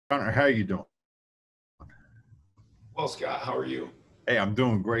Conor, how you doing? Well, Scott, how are you? Hey, I'm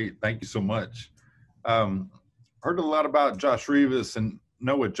doing great. Thank you so much. Um, Heard a lot about Josh Rivas and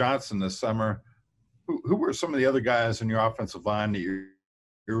Noah Johnson this summer. Who were some of the other guys in your offensive line that you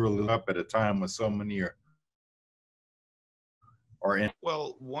really up at a time when so many are in?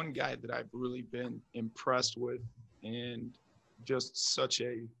 Well, one guy that I've really been impressed with and just such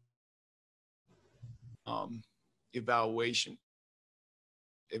a um, evaluation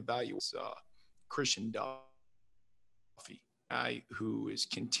evaluates Christian Duffy, guy who is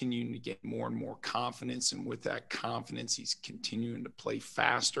continuing to get more and more confidence, and with that confidence, he's continuing to play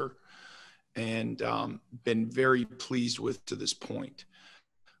faster, and been very pleased with to this point.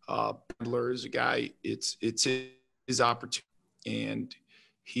 Butler is a guy. It's his opportunity, and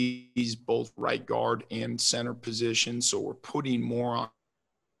he's both right guard and center position. So we're putting more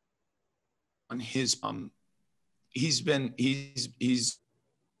on his.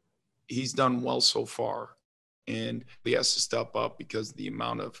 He's done well so far, and he has to step up because the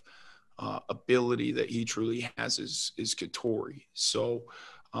amount of ability that he truly has is Katori. So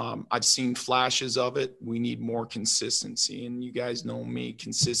I've seen flashes of it. We need more consistency, and you guys know me.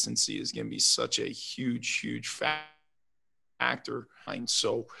 Consistency is going to be such a huge factor. And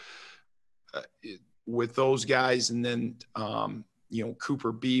so with those guys, and then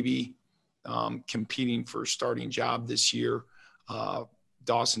Cooper Beebe competing for a starting job this year.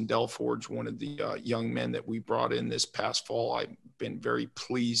 Dawson Delforge, one of the young men that we brought in this past fall. I've been very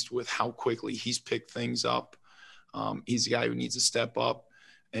pleased with how quickly he's picked things up. He's a guy who needs to step up.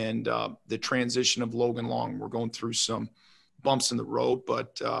 And the transition of Logan Long, we're going through some bumps in the road,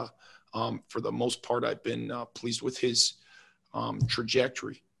 but for the most part, I've been pleased with his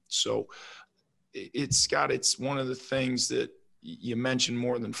trajectory. So it's one of the things that you mentioned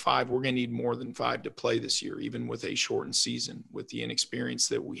more than five. We're going to need more than five to play this year, even with a shortened season, with the inexperience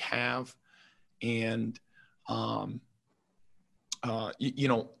that we have. And,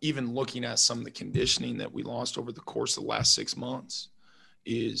 even looking at some of the conditioning that we lost over the course of the last 6 months,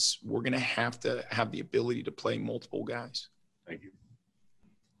 is we're going to have the ability to play multiple guys. Thank you.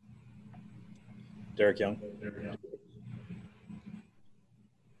 Derek Young.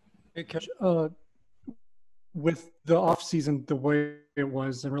 Hey, Coach. With the off season the way it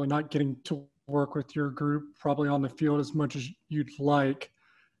was, and really not getting to work with your group probably on the field as much as you'd like,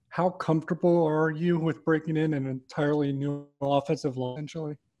 how comfortable are you with breaking in an entirely new offensive line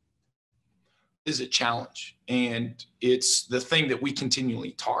essentially? Is a challenge, and it's the thing that we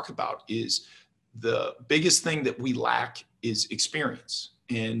continually talk about. Is the biggest thing that we lack is experience,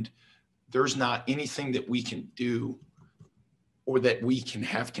 and there's not anything that we can do or that we can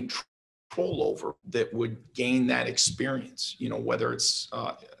have control over that would gain that experience, whether it's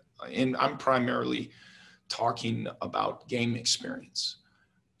and I'm primarily talking about game experience.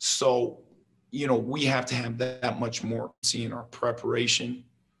 So we have to have that much more in our preparation,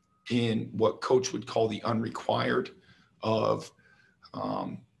 in what coach would call the unrequired, of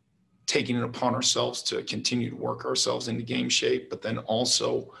taking it upon ourselves to continue to work ourselves into game shape, but then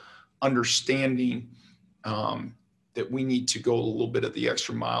also understanding that we need to go a little bit of the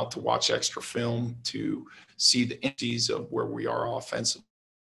extra mile to watch extra film, to see the entities of where we are offensively.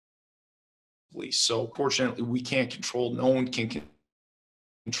 So fortunately, we can't control, no one can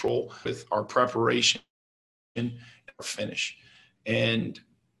control with our preparation and our finish. And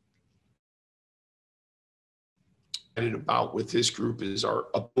about with this group is our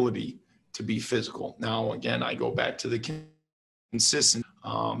ability to be physical. Now, again, I go back to the consistent.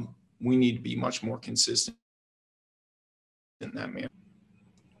 We need to be much more consistent in that manner.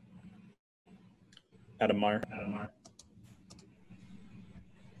 Adam Meyer.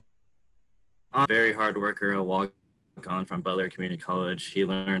 Very hard worker, a walk-on from Butler Community College. He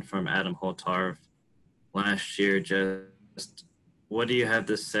learned from Adam Holtarv last year. Just what do you have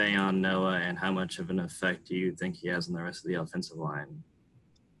to say on Noah, and how much of an effect do you think he has on the rest of the offensive line?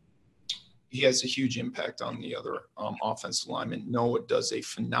 He has a huge impact on the other offensive linemen. Noah does a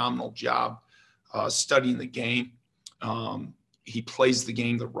phenomenal job studying the game. He plays the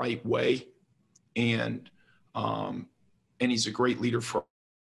game the right way, and he's a great leader for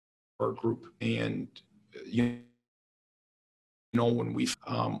our group. And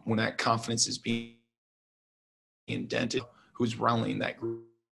when that confidence is being dented, who's rallying that group?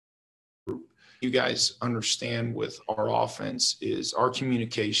 You guys understand with our offense is our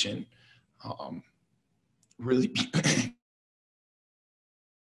communication really begins.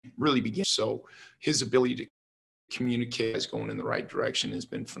 So his ability to communicate is going in the right direction has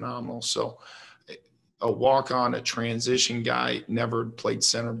been phenomenal. So a walk-on, a transition guy, never played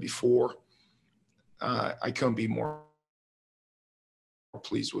center before. I couldn't be more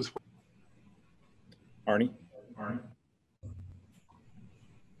pleased with. Arnie?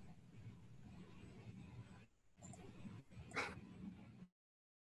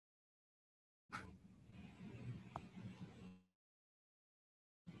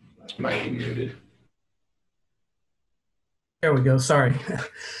 Might be muted. There we go. Sorry.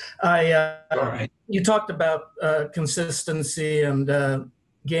 All right. You talked about consistency and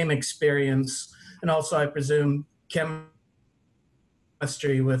game experience, and also I presume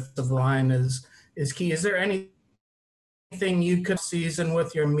chemistry with the line is key. Is there anything you could season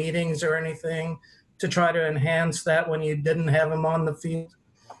with your meetings or anything to try to enhance that when you didn't have him on the field?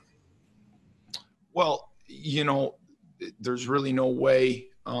 Well, there's really no way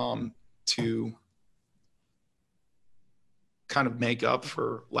to kind of make up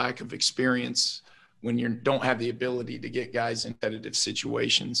for lack of experience when you don't have the ability to get guys in competitive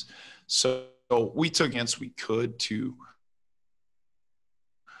situations. So we took against we could to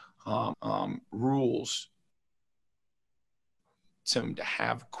rules to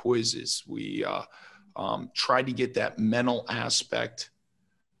have quizzes. We tried to get that mental aspect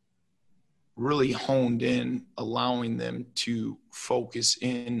really honed in, allowing them to focus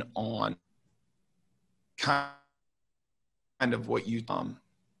in on kind of what you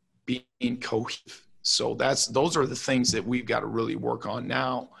being cohesive. So those are the things that we've got to really work on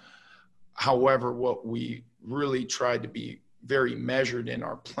now. However, what we really tried to be very measured in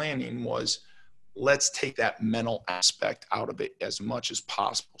our planning was, let's take that mental aspect out of it as much as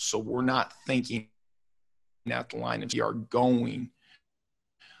possible. So we're not thinking at the line if we are going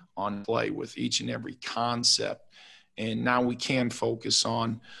on play with each and every concept. And now we can focus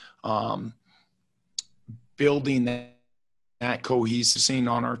on building that cohesive scene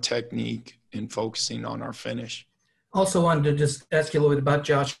on our technique and focusing on our finish. Also wanted to just ask you a little bit about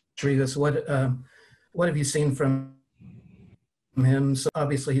Josh Rivas. What have you seen from him? So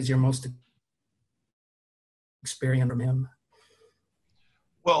obviously he's your most experience from him.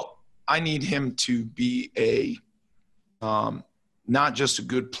 Well, I need him to be not just a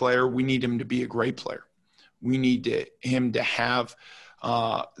good player. We need him to be a great player. We need him to have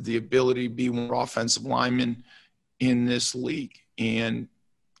the ability to be one offensive lineman in this league. And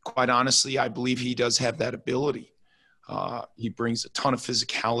quite honestly, I believe he does have that ability. He brings a ton of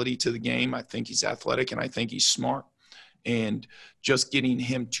physicality to the game. I think he's athletic, and I think he's smart. And just getting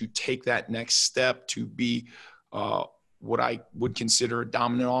him to take that next step to be what I would consider a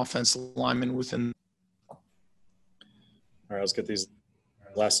dominant offensive lineman within. All right, let's get these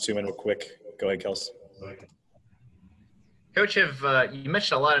last 2 minutes quick. Go ahead, Kels. Coach, you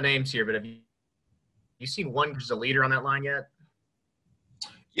mentioned a lot of names here, but have you seen one who's a leader on that line yet?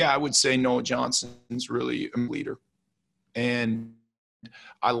 Yeah, I would say Noah Johnson's really a leader. And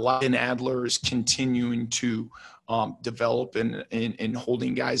I like Adler is continuing to develop and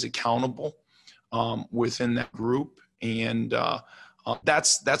holding guys accountable within that group. And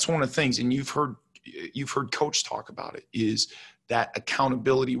that's one of the things. And you've heard Coach talk about it, is that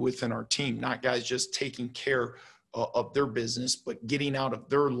accountability within our team, not guys just taking care of their business, but getting out of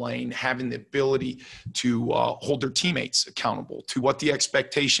their lane, having the ability to hold their teammates accountable to what the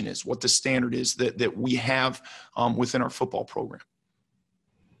expectation is, what the standard is that we have within our football program.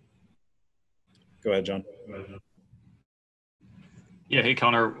 Go ahead, John. Yeah, hey,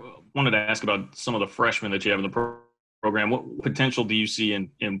 Conor, wanted to ask about some of the freshmen that you have in the program. What potential do you see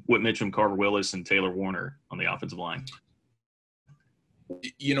in Whit Mitchum, Carver Willis, and Taylor Warner on the offensive line?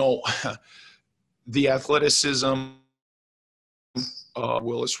 The athleticism,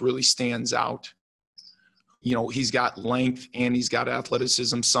 Willis really stands out. He's got length and he's got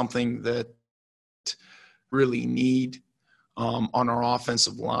athleticism, something that really need on our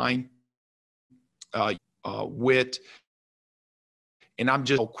offensive line. Whit, and I'm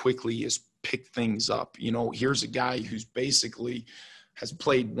just how quickly he has picked things up. Here's a guy who's basically has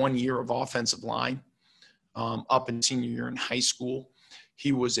played 1 year of offensive line up in senior year in high school.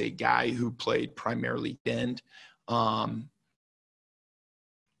 He was a guy who played primarily end. And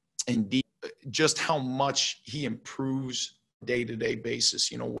just how much he improves day-to-day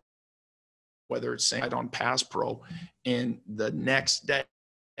basis, whether it's saying on pass pro and the next day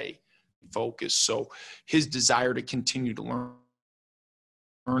focus. So his desire to continue to learn,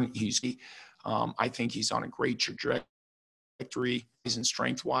 I think he's on a great trajectory. He's in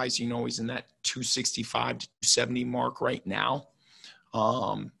strength-wise, he's in that 265 to 270 mark right now.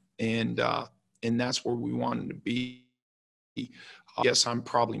 And that's where we want him to be. I guess I'm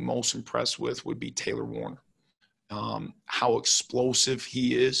probably most impressed with would be Taylor Warner. How explosive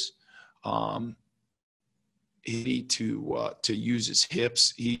he is. He to use his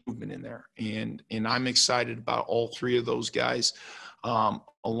hips, he's moving in there. And I'm excited about all three of those guys.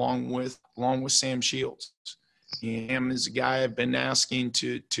 along with Sam Shields. And Sam is a guy I've been asking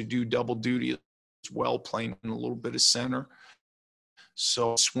to do double duty as well, playing a little bit of center,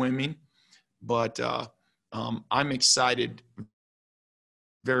 so swimming. But I'm excited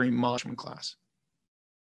very much in class.